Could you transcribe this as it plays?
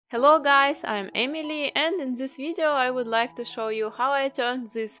Hello guys, I'm Emily, and in this video I would like to show you how I turned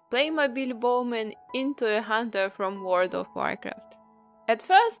this playmobil bowman into a hunter from World of Warcraft. At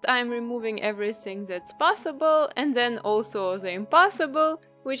first I'm removing everything that's possible and then also the impossible,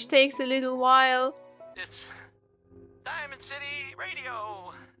 which takes a little while. It's Diamond City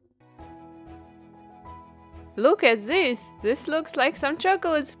Radio! Look at this looks like some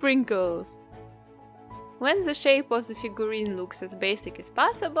chocolate sprinkles. When the shape of the figurine looks as basic as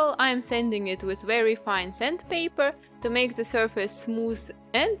possible, I am sanding it with very fine sandpaper to make the surface smooth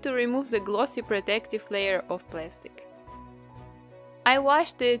and to remove the glossy protective layer of plastic. I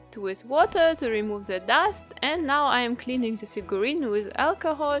washed it with water to remove the dust, and now I am cleaning the figurine with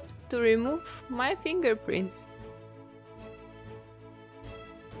alcohol to remove my fingerprints.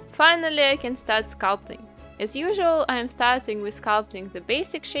 Finally, I can start sculpting. As usual, I am starting with sculpting the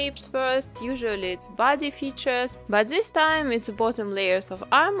basic shapes first, usually it's body features, but this time it's the bottom layers of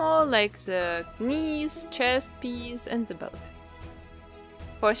armor like the knees, chest piece and the belt.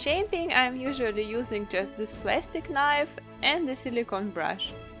 For shaping I am usually using just this plastic knife and a silicone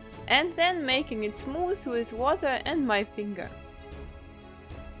brush, and then making it smooth with water and my finger.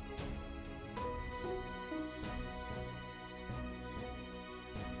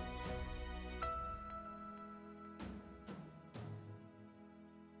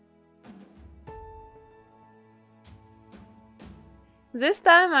 This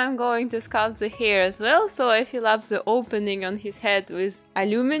time I'm going to sculpt the hair as well, so I fill up the opening on his head with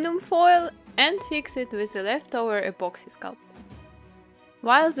aluminum foil and fix it with the leftover epoxy sculpt.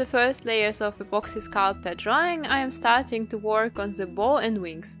 While the first layers of epoxy sculpt are drying, I am starting to work on the bow and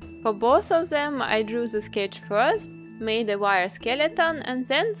wings. For both of them I drew the sketch first, made a wire skeleton and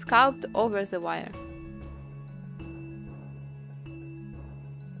then sculpt over the wire.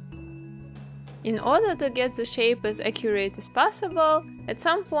 In order to get the shape as accurate as possible, at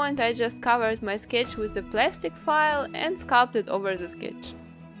some point I just covered my sketch with a plastic file and sculpted over the sketch.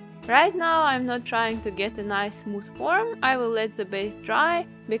 Right now I'm not trying to get a nice smooth form, I will let the base dry,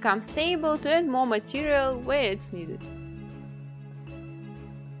 become stable to add more material where it's needed.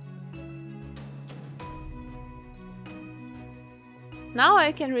 Now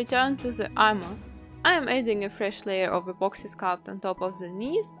I can return to the armor. I am adding a fresh layer of epoxy sculpt on top of the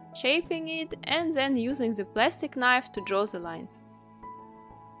knees, shaping it and then using the plastic knife to draw the lines.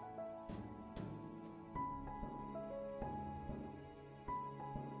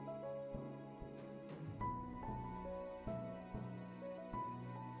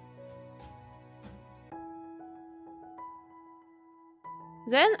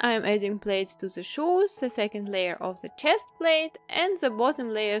 Then I am adding plates to the shoes, the second layer of the chest plate and the bottom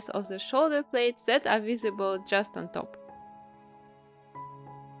layers of the shoulder plates that are visible just on top.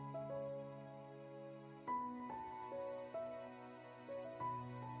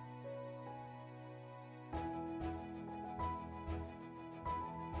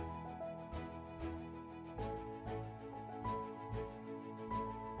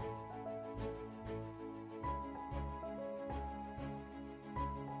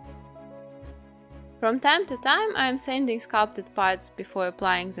 From time to time I am sanding sculpted parts before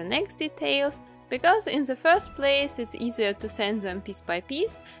applying the next details, because in the first place it's easier to sand them piece by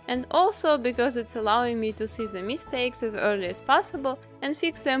piece, and also because it's allowing me to see the mistakes as early as possible and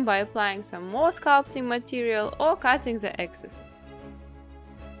fix them by applying some more sculpting material or cutting the excesses.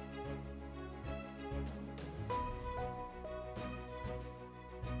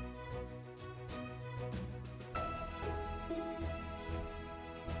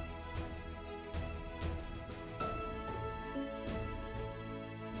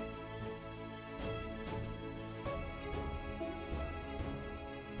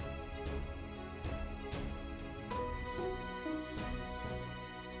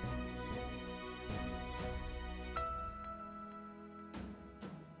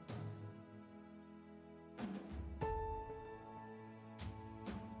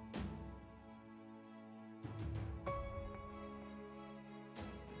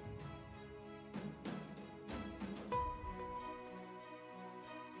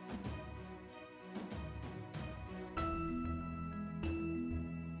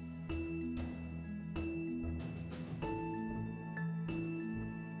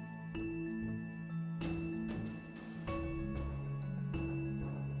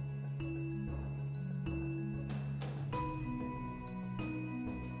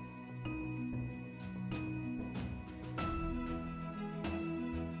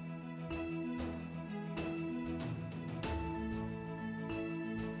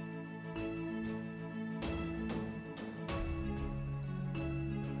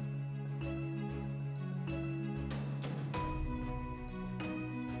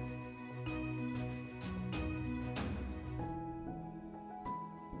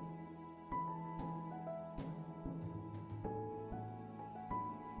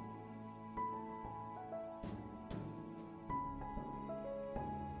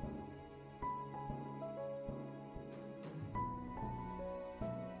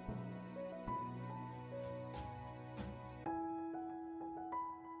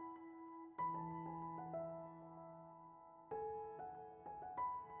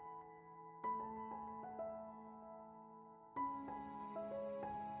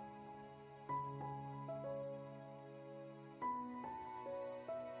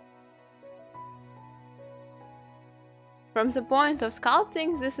 From the point of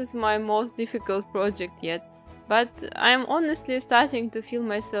sculpting, this is my most difficult project yet, but I'm honestly starting to feel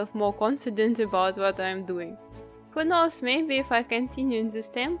myself more confident about what I'm doing. Who knows, maybe if I continue in this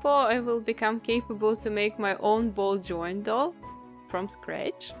tempo, I will become capable to make my own ball joint doll from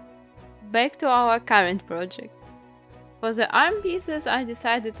scratch. Back to our current project. For the arm pieces, I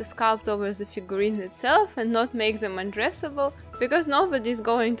decided to sculpt over the figurine itself and not make them undressable, because nobody's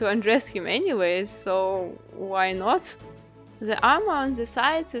going to undress him anyways, so why not? The armor on the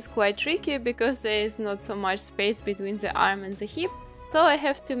sides is quite tricky because there is not so much space between the arm and the hip, so I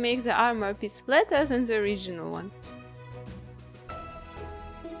have to make the armor piece flatter than the original one.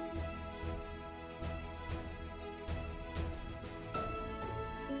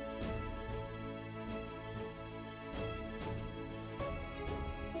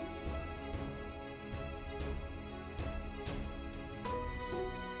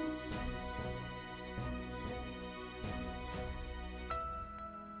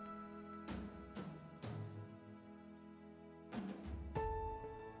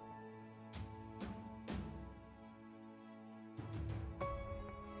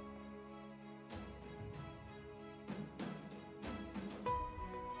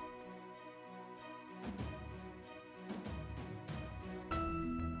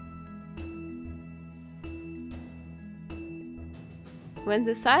 When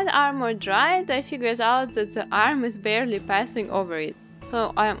the side armor dried, I figured out that the arm is barely passing over it,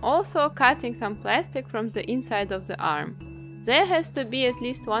 so I am also cutting some plastic from the inside of the arm. There has to be at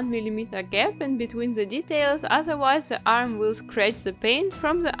least 1 mm gap in between the details, otherwise the arm will scratch the paint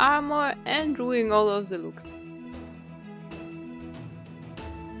from the armor and ruin all of the looks.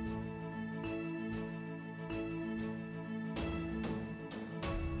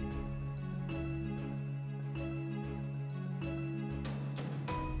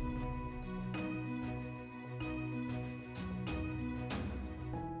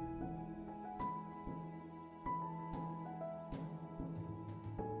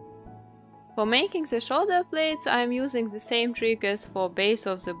 For making the shoulder plates, I am using the same trick as for base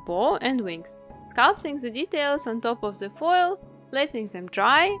of the bow and wings, sculpting the details on top of the foil, letting them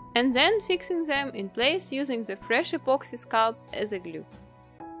dry, and then fixing them in place using the fresh epoxy sculpt as a glue.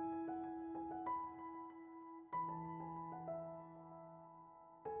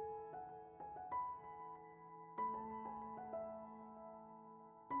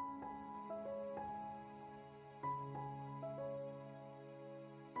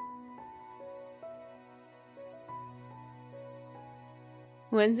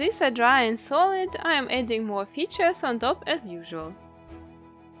 When these are dry and solid, I am adding more features on top as usual.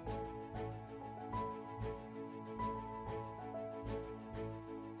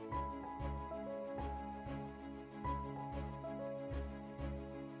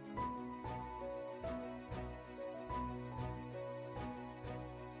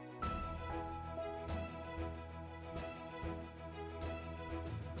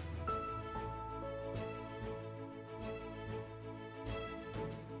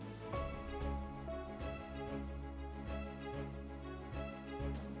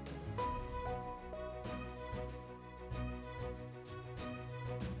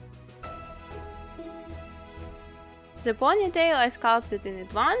 The ponytail I sculpted in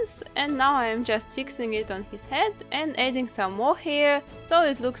advance, and now I am just fixing it on his head and adding some more hair so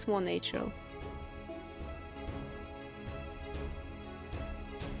it looks more natural.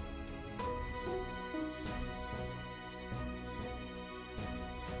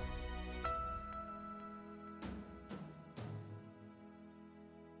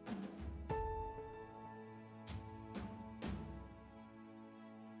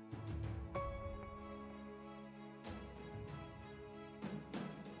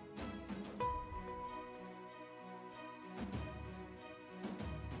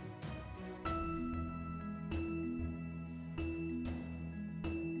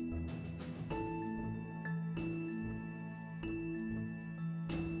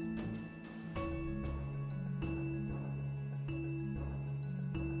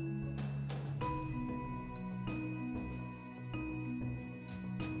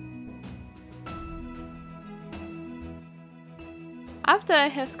 After I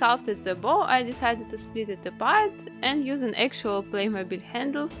have sculpted the bow, I decided to split it apart and use an actual playmobil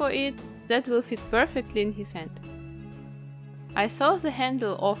handle for it that will fit perfectly in his hand. I saw the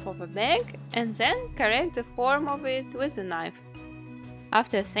handle off of a bag and then correct the form of it with a knife.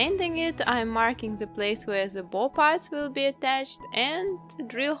 After sanding it, I am marking the place where the bow parts will be attached and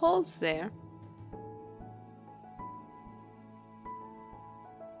drill holes there.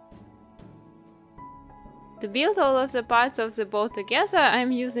 To build all of the parts of the boat together,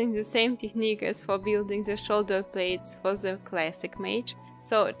 I'm using the same technique as for building the shoulder plates for the classic mage,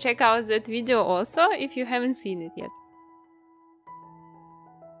 so check out that video also if you haven't seen it yet.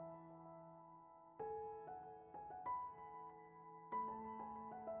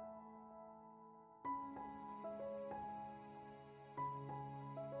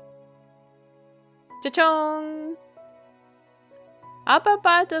 Cha-chong! Upper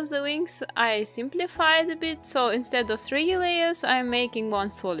part of the wings I simplified a bit, so instead of 3 layers I'm making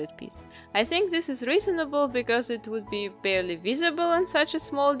one solid piece. I think this is reasonable because it would be barely visible in such a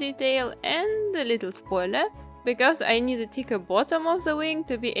small detail, and a little spoiler, because I need a thicker bottom of the wing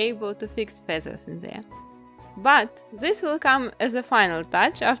to be able to fix feathers in there. But this will come as a final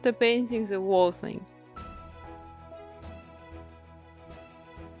touch after painting the whole thing.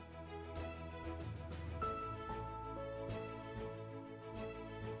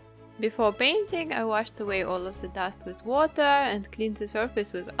 Before painting, I washed away all of the dust with water and cleaned the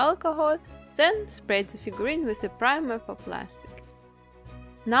surface with alcohol, then sprayed the figurine with a primer for plastic.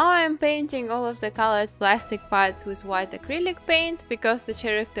 Now I am painting all of the colored plastic parts with white acrylic paint, because the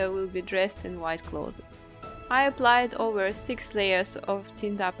character will be dressed in white clothes. I applied over 6 layers of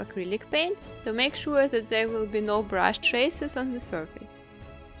tinned up acrylic paint to make sure that there will be no brush traces on the surface.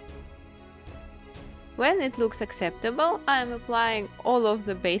 When it looks acceptable, I am applying all of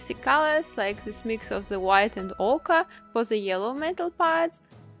the basic colors, like this mix of the white and ochre for the yellow metal parts,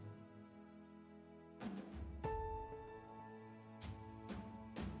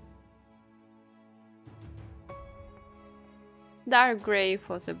 dark grey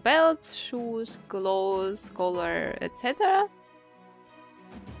for the belts, shoes, clothes, collar, etc.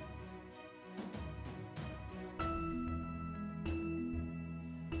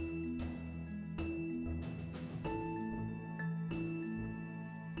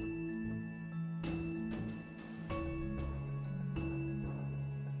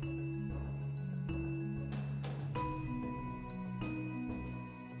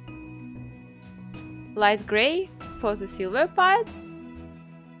 Light grey for the silver parts,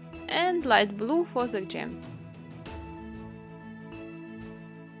 and light blue for the gems.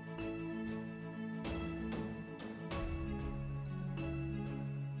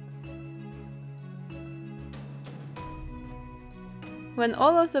 When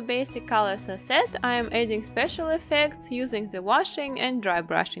all of the basic colors are set, I am adding special effects using the washing and dry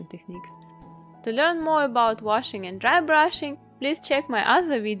brushing techniques. To learn more about washing and dry brushing, please check my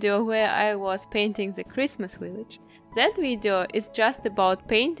other video where I was painting the Christmas village. That video is just about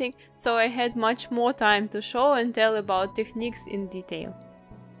painting, so I had much more time to show and tell about techniques in detail.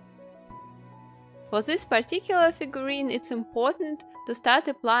 For this particular figurine, it's important to start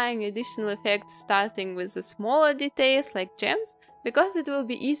applying additional effects starting with the smaller details like gems, because it will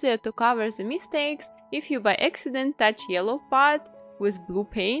be easier to cover the mistakes if you by accident touch yellow part with blue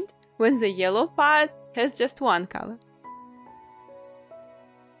paint when the yellow part has just one color.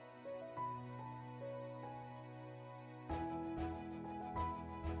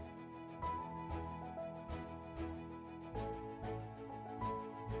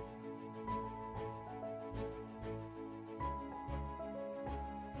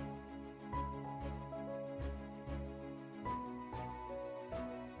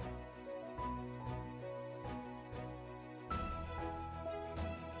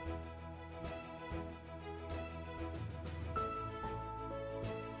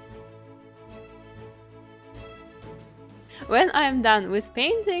 When I am done with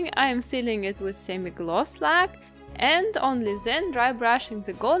painting, I am sealing it with semi-gloss lac and only then dry brushing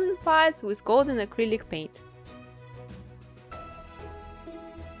the golden parts with golden acrylic paint.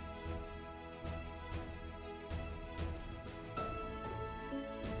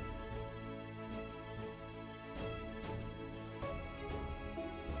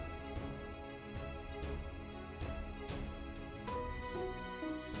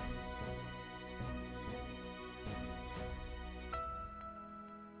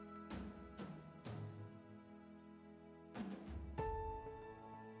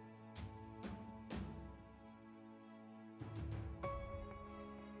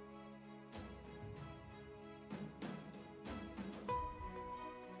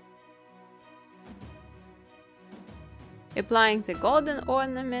 Applying the golden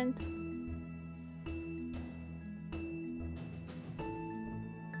ornament,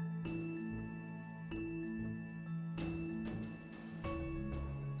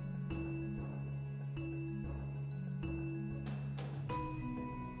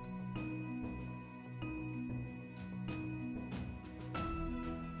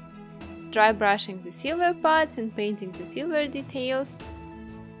 dry brushing the silver parts and painting the silver details.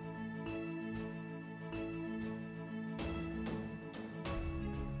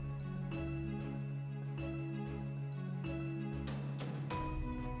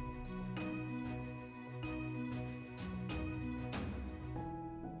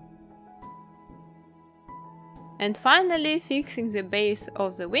 And finally fixing the base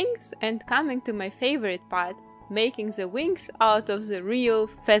of the wings and coming to my favorite part, making the wings out of the real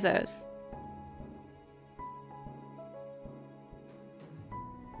feathers.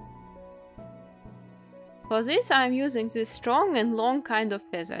 For this I am using this strong and long kind of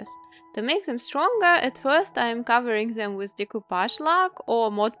feathers. To make them stronger, at first I am covering them with decoupage lac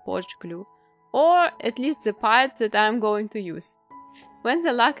or Mod Podge glue, or at least the part that I am going to use. When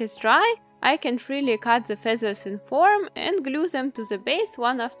the lac is dry, I can freely cut the feathers in form and glue them to the base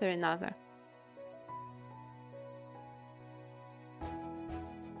one after another.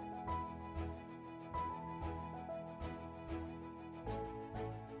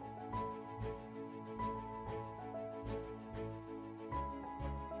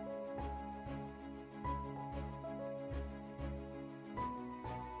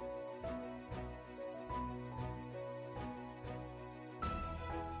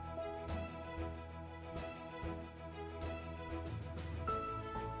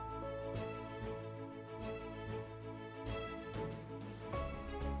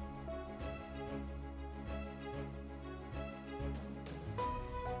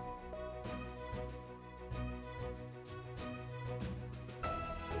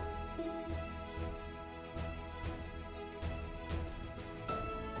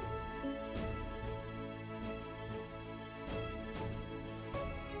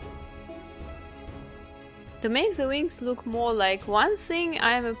 To make the wings look more like one thing,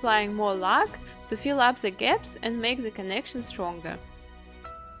 I am applying more lac to fill up the gaps and make the connection stronger.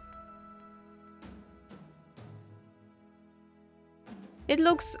 It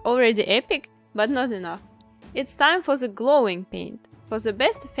looks already epic, but not enough. It's time for the glowing paint. For the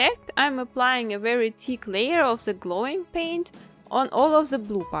best effect, I am applying a very thick layer of the glowing paint on all of the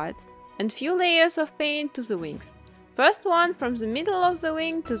blue parts, and few layers of paint to the wings. First one from the middle of the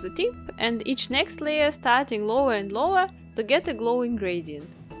wing to the tip, and each next layer starting lower and lower to get a glowing gradient.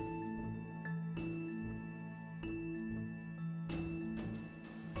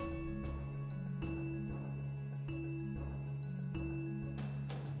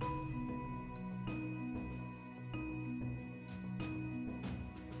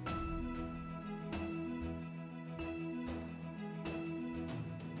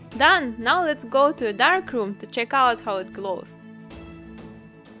 Done! Now let's go to a dark room to check out how it glows.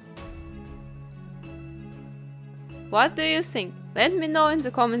 What do you think? Let me know in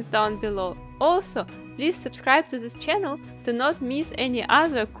the comments down below. Also, please subscribe to this channel to not miss any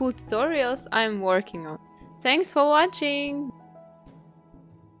other cool tutorials I'm working on. Thanks for watching!